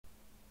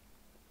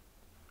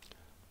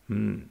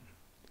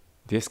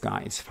This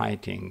guy is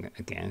fighting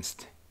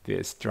against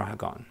this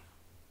dragon.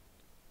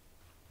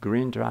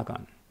 Green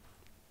dragon.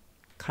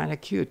 Kind of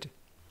cute.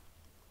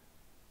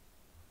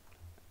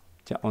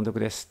 じゃあ音読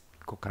です。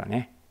ここから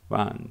ね。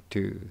1,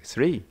 2,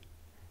 3.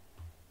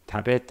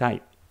 食べた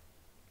い。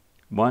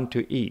want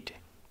to eat.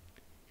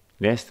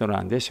 レスト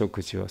ランで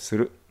食事をす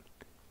る。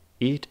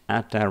eat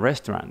at a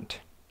restaurant.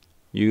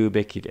 言う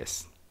べきで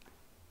す。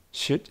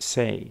should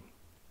say.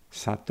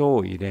 砂糖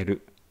を入れ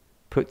る。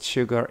put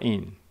sugar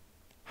in.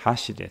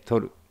 箸で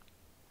取る。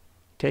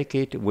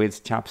take it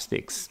with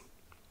chopsticks.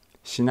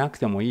 しなく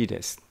てもいい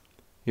です。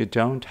You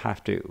don't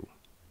have to.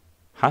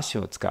 箸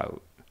を使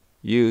う。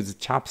use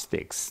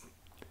chopsticks.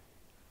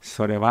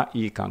 それは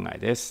いい考え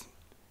です。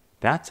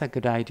That's a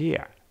good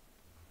idea.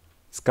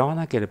 使わ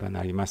なければ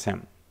なりませ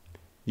ん。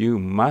You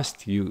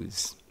must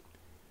use.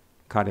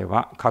 彼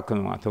は書く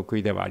のが得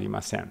意ではあり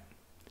ません。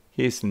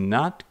He's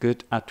not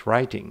good at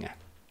writing.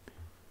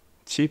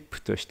 チッ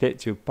プとして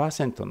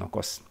 10%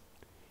 残す。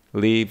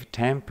Leave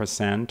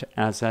 10%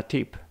 as a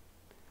tip.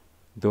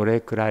 ど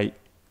れくらい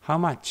How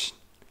much?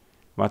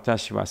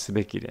 私はす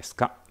べきです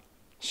か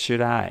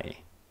Should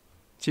I?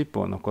 チップ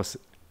を残す。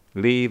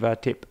Leave a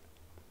tip.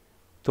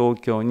 東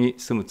京に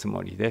住むつ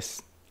もりで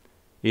す。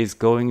is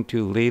going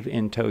to live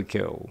in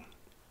Tokyo.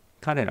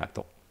 彼ら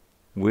と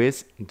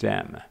with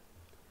them.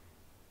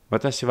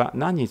 私は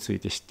何につい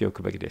て知ってお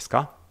くべきです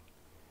か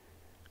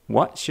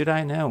What should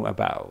I know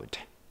about?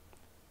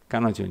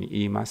 彼女に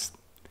言います。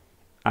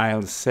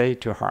I'll say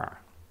to her.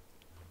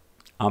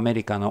 アメ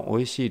リカのお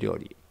いしい料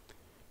理。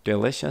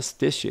Delicious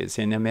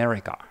dishes in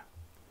America.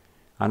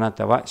 あな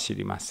たは知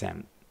りませ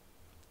ん。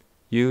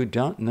You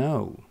don't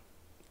know.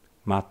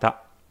 ま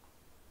た。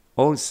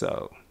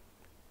Also.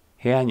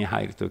 部屋に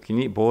入るとき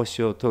に帽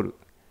子を取る。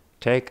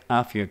Take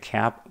off your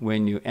cap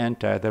when you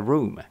enter the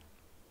room.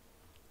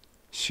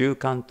 習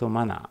慣と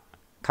マナ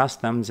ー。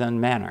Customs and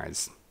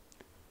manners.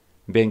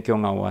 勉強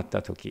が終わっ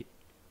たとき。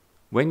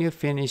When you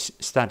finish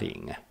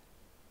studying.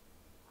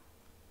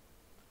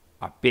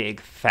 A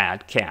big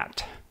fat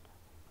cat.